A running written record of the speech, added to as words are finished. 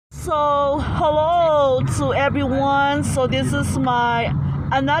So, hello to everyone. So, this is my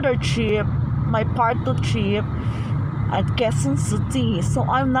another trip, my part two trip at Quezon City. So,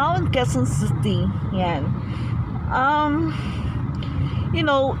 I'm now in Quezon City. Yan. Um, you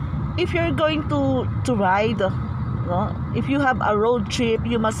know, if you're going to ride, no, if you have a road trip,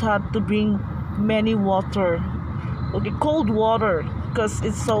 you must have to bring many water. Okay, cold water because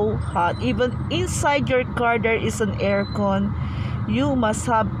it's so hot. Even inside your car, there is an aircon. You must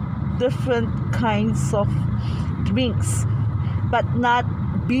have different kinds of drinks, but not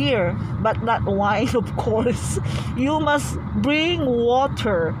beer, but not wine, of course. You must bring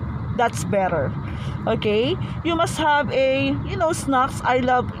water. That's better. Okay, you must have a snacks. I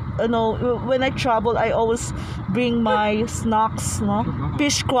love when I travel, I always bring my snacks. No,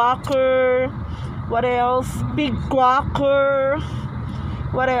 fish cracker. What else? Pig cracker.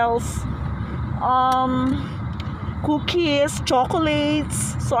 What else? Cookies,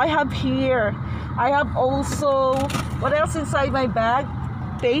 chocolates. So I have here. I have also what else inside my bag?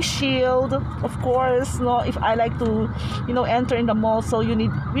 Face shield, of course. No, if I like to, enter in the mall, so you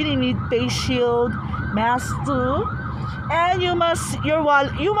really need face shield, mask too, and you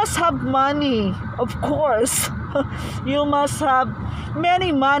must have money, of course. You must have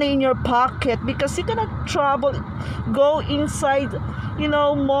many money in your pocket because you cannot travel, go inside,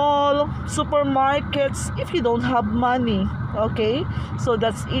 mall, supermarkets if you don't have money. Okay, so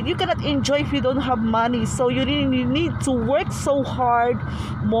that's it. You cannot enjoy if you don't have money. So you really need to work so hard,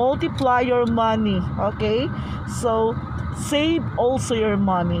 multiply your money. Okay, so save also your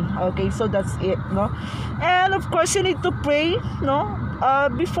money. Okay, so that's it. No, and of course you need to pray. No,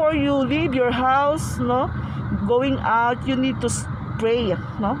 before you leave your house. No, going out, you need to pray.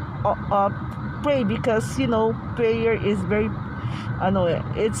 No, pray because prayer is very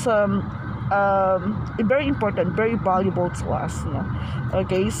it's very important, very valuable to us. No?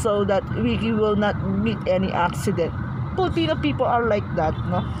 Okay, so that we will not meet any accident. Filipino people are like that.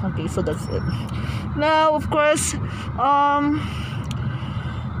 No, okay, so that's it. Now, of course,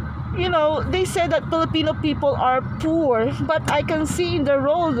 they say that Filipino people are poor, but I can see in the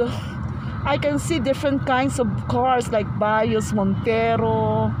road, I can see different kinds of cars like Bios,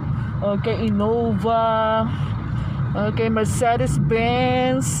 Montero, okay, Innova, okay, Mercedes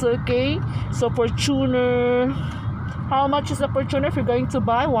Benz, okay, so Fortuner. How much is a Fortuner if you're going to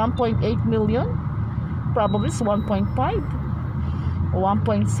buy? 1.8 million? Probably it's 1.5 or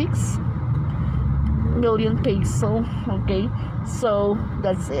 1.6 million peso. Okay, so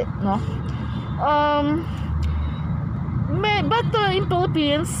that's it. No, but in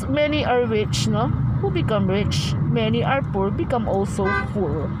Philippines, many are rich. No, who become rich? Many are poor, become also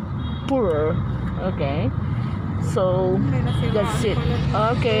poorer. Okay. So that's it.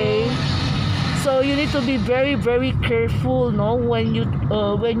 Okay. So you need to be very, very careful, no, when you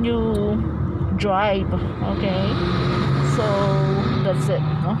drive. Okay. So that's it.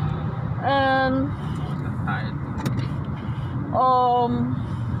 No? And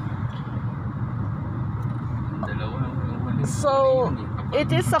so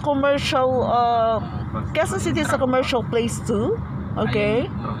it is a commercial. Quezon City is a commercial place too. Okay.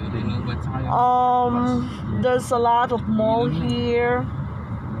 There's a lot of mall here.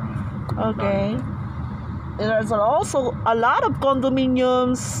 Okay. There's also a lot of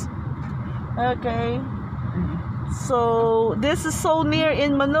condominiums. Okay. So this is so near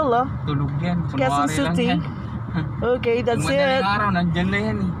in Manila, Quezon City. Okay, that's it.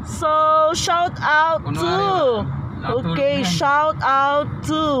 So shout out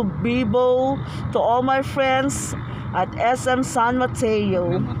to Bibo, to all my friends at SM San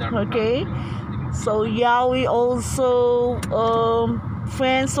Mateo. Okay, so Yawi also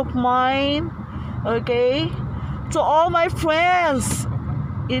friends of mine. Okay, to all my friends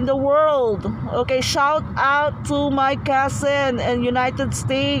in the world. Okay, shout out to my cousin in United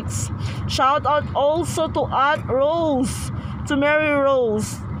States. Shout out also to Aunt Rose, to Mary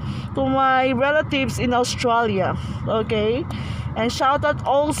Rose, to my relatives in Australia. Okay, and shout out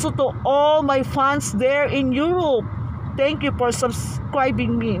also to all my fans there in Europe. Thank you for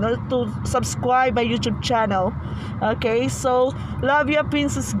subscribing me, to subscribe my YouTube channel. Okay, so love you,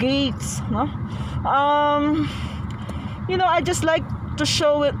 Princess Gates. No? I just like to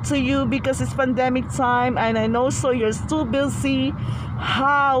show it to you because it's pandemic time, and I know so you're too busy.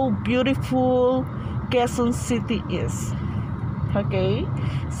 How beautiful Quezon City is. Okay,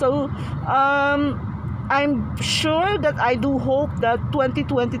 so I'm sure that I do hope that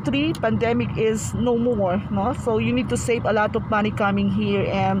 2023 pandemic is no more. No, so you need to save a lot of money coming here,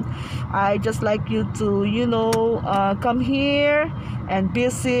 and I just like you to come here and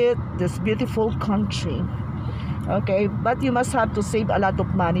visit this beautiful country. Okay, but you must have to save a lot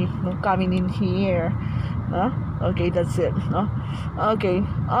of money, no, coming in here. Okay, that's it. Okay.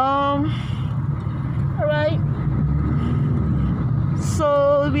 All right.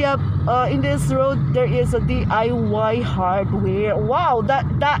 So we have in this road there is a DIY hardware. Wow,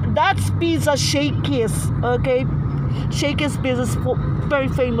 that's Pizza Shakey's. Okay, Shakey's Pizza is very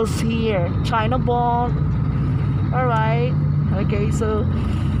famous here. China Ball. All right. Okay, so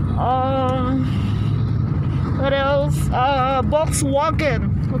what else?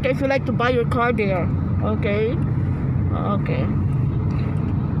 Volkswagen. Okay, if you like to buy your car there. Okay. Okay.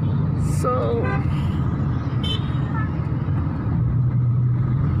 So.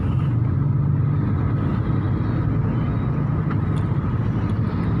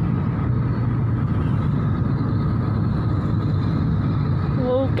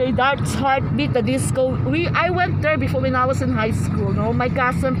 Okay, that's Heartbeat, the disco. I went there before when I was in high school. No, my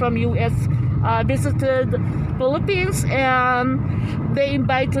cousin from US visited Philippines, and they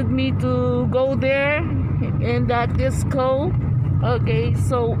invited me to go there in that disco. Okay,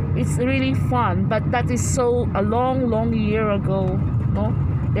 so it's really fun, but that is so a long year ago. No,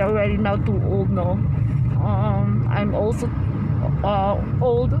 they're already now too old. No, I'm also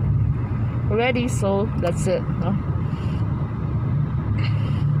old already, so that's it. No?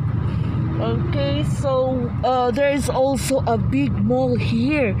 Okay, so there is also a big mall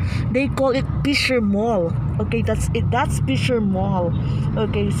here. They call it Fisher Mall. Okay, that's it. That's Fisher Mall.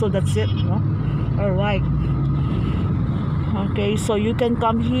 Okay, so that's it. No? All right. Okay, so you can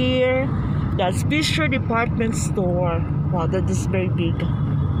come here. That's Fisher Department Store. Wow, that is very big.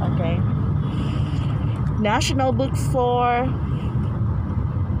 Okay. National Bookstore.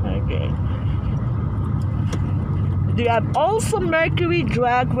 Okay. They have also Mercury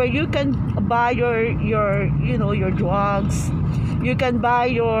Drug, where you can buy your drugs. You can buy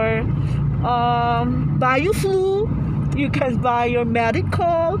your BioFlu. You can buy your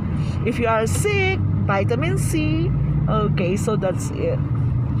medical. If you are sick, vitamin C. Okay, so that's it.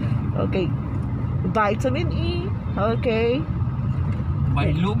 Okay, vitamin E. Okay.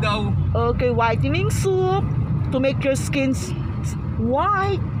 May lugaw. Okay, whitening soup to make your skin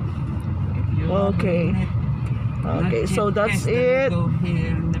white. Okay. Okay, so that's it. Here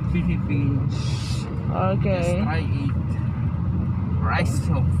in the Philippines. Okay. Just try it. Rice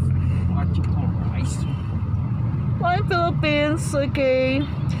soup. What you call rice soup? Well, in Philippines, okay,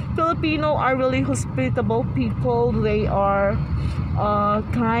 Filipino are really hospitable people. They are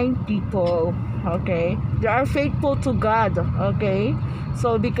kind people. Okay, they are faithful to God. Okay,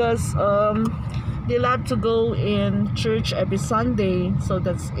 so because they love to go in church every Sunday. So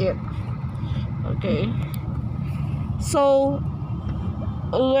that's it. Okay. So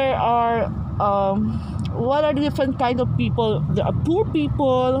there are what are the different kind of people? There are poor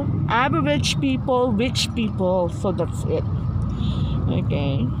people, average people, rich people. So that's it.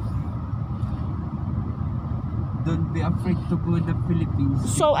 Okay. Don't be afraid to go to the Philippines.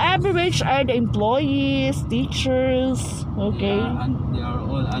 So average are the employees, teachers. Okay. Yeah, and they are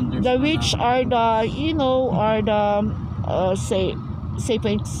all under. The rich are the say for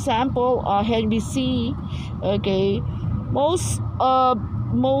example Henry C. Okay, most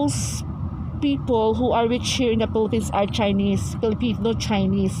people who are rich here in the Philippines are Filipino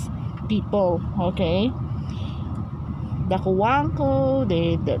Chinese people. Okay, the Kuwangko,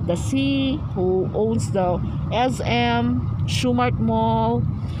 the C, who owns the SM Shumart Mall.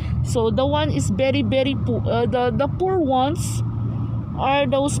 So the one is very poor. The poor ones are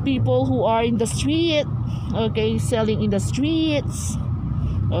those people who are in the street. Okay, selling in the streets.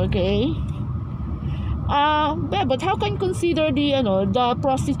 Okay. But how can you consider the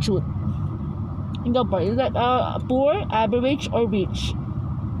prostitute in the part? Is that poor, average, or rich?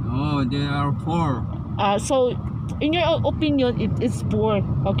 No, they are poor. So in your opinion, it is poor.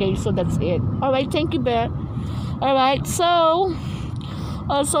 Okay, so that's it. All right, thank you, Beth. All right, so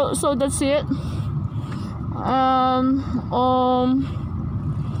that's it.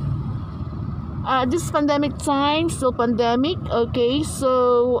 This pandemic time, still pandemic. Okay,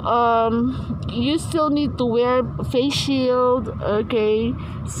 so you still need to wear face shield. Okay,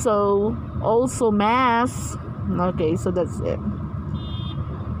 so also mask. Okay, so that's it.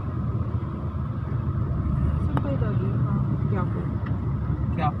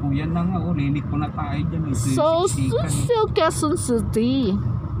 Kaya po yan na nga, lilik ko na tayo dyan. So still Quezon City.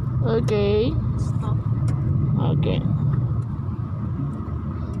 Okay. Stop. Okay.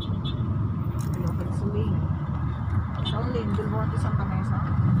 Only in Bilbao to Santa Mesa.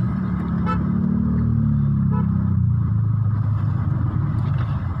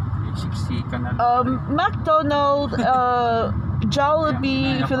 Siksika na. McDonald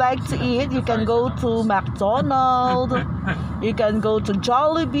Jollibee. If you like to eat, you can go to McDonald's. You can go to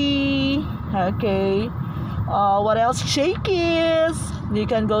Jollibee. Okay. What else? Shakey's. You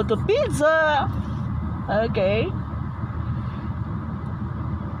can go to Pizza. Okay.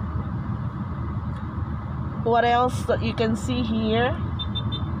 What else that you can see here?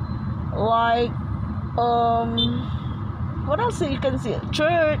 Like, what else you can see?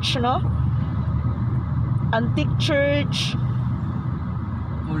 Church, no? Antique church.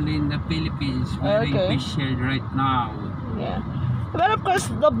 Only in the Philippines, we're Okay. shared right now. Yeah. But of course,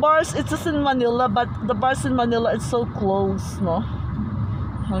 the bars, it's just in Manila, but the bars in Manila is so close, no?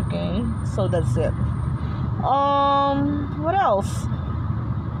 Okay, so that's it. What else?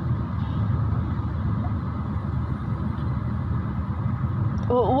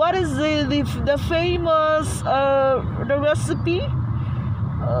 What is the famous the recipe?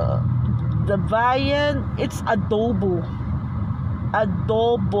 The viand, it's adobo.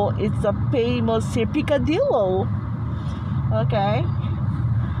 Adobo, it's a famous here, picadillo. Okay.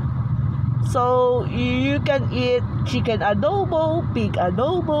 So you can eat chicken adobo, pig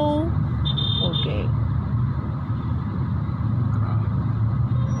adobo. Okay.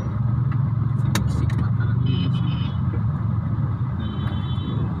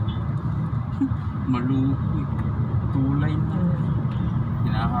 Malupi. Tulay na.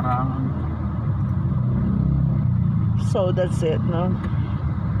 Hinaharangan. So that's it, no?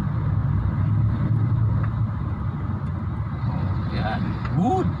 Yan.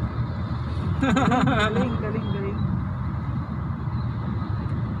 Good. Galing, galing, galing.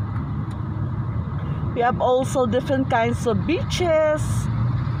 We have also different kinds of beaches.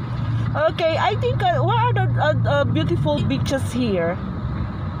 Okay, I think where are the beautiful beaches here?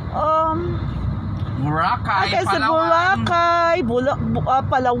 Boracay, Okay, so Palawan. Boracay,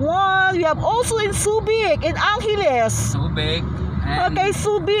 Palawan. We have also in Subic, in Angeles. Subic. And Okay,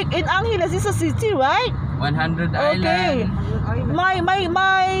 Subic in Angeles is a city, right? 100 Okay. Island. My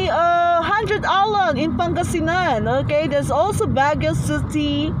 100 Island in Pangasinan. Okay, there's also Baguio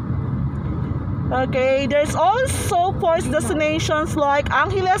City. Okay, there's also tourist destinations like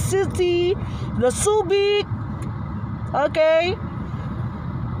Angeles City, the Subic. Okay.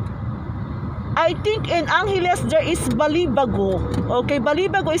 I think in Angeles there is Balibago. Okay,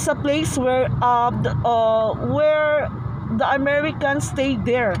 Balibago is a place where the Americans stayed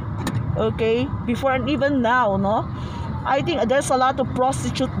there. Okay, before and even now, no. I think there's a lot of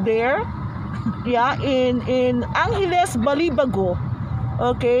prostitutes there. Yeah, in Angeles, Balibago.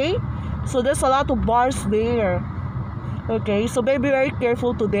 Okay, so there's a lot of bars there. Okay, so be very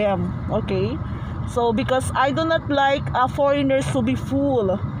careful to them. Okay, so because I do not like foreigners to be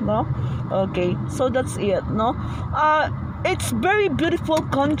full, no. Okay, so that's it, no. It's very beautiful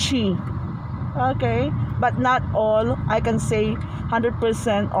country. Okay, but not all. I can say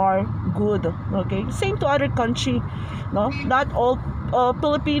 100% are good. Okay, same to other country, no. Not all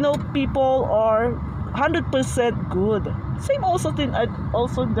Filipino people are 100% good. Same also in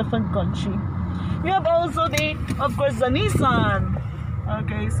different country. We have also of course, the Nissan.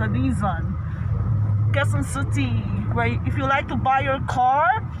 Okay, so Nissan, Quezon City, where if you like to buy your car,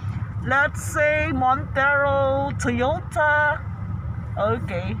 let's say Montero, Toyota.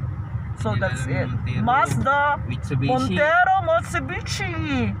 Okay, so that's it. Montero, Mazda, Mitsubishi. Montero,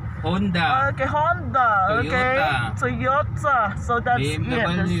 Mitsubishi. Honda. Okay, Honda. Okay, Toyota. So that's it. That's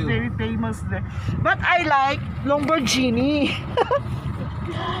BMW. very famous there. But I like Lamborghini.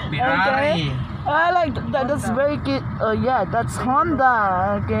 Ferrari. Okay. I like that. That's very cute. Yeah, that's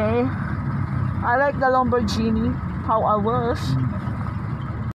Honda. Okay. I like the Lamborghini. How I wish.